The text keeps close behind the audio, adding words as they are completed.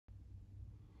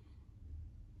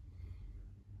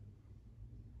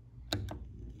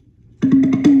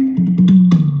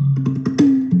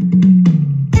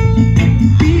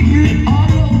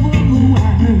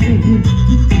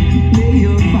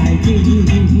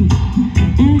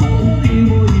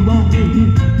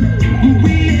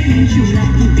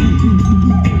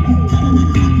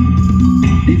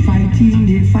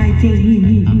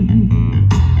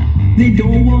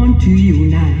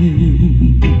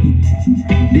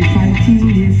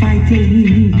They're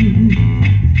fighting.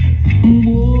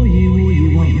 Boy,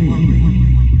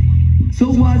 so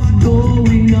what's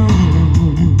going on?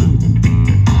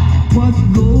 What's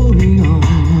going on?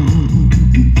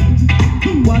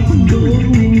 What's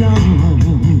going on?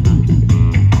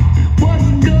 What's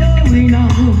going on?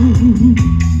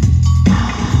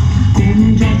 Come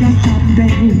just stop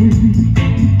them.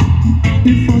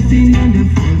 The fussing and the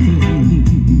fighting.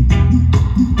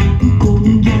 Come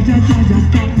just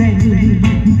stop them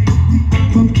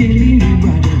from killing the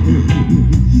brothers.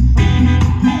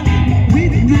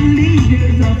 With the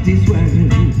leaders of this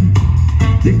world,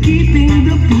 they're keeping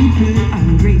the people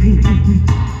angry.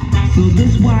 So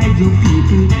this why the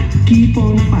people keep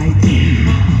on fighting.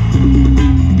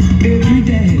 Every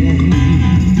day,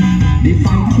 they're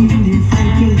fighting, they're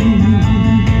fighting.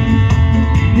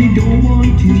 They don't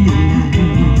want to unite.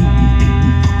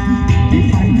 They're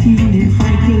fighting, they're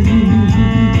fighting.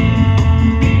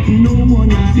 No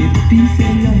one else is peace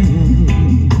and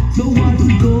love. So what's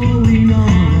going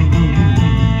on?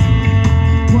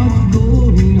 What's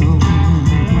going on?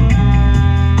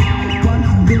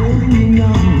 What's going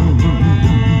on?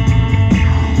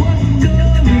 What's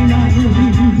going on?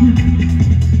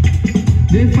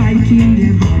 They're fighting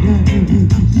their brothers.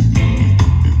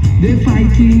 They're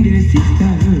fighting their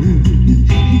sisters.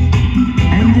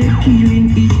 And they're killing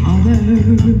each other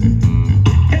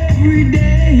every day.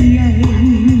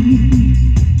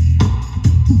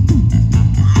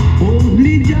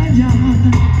 Only Jaja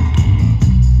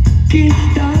can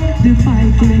stop the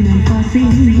fighting and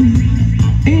fussing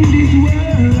in this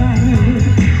world.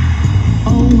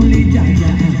 Only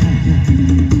Jaja.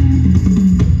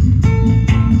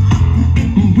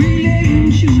 We live in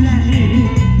Chulai.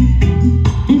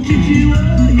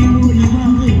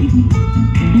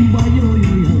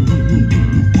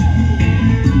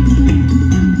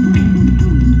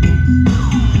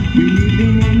 We're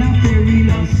living in a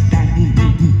perilous time.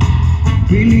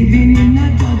 We're living in a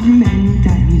judgment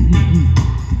time.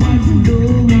 What's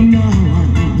going on?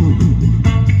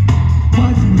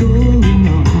 What's going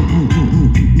on?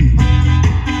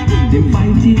 They're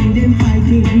fighting, they're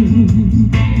fighting.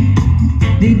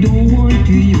 They don't want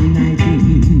to unite.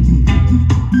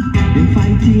 They're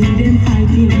fighting, they're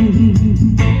fighting.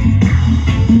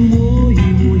 Woy,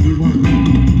 woy, woy.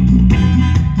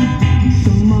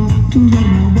 Some are to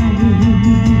run away,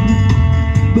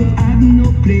 but I've no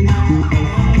place to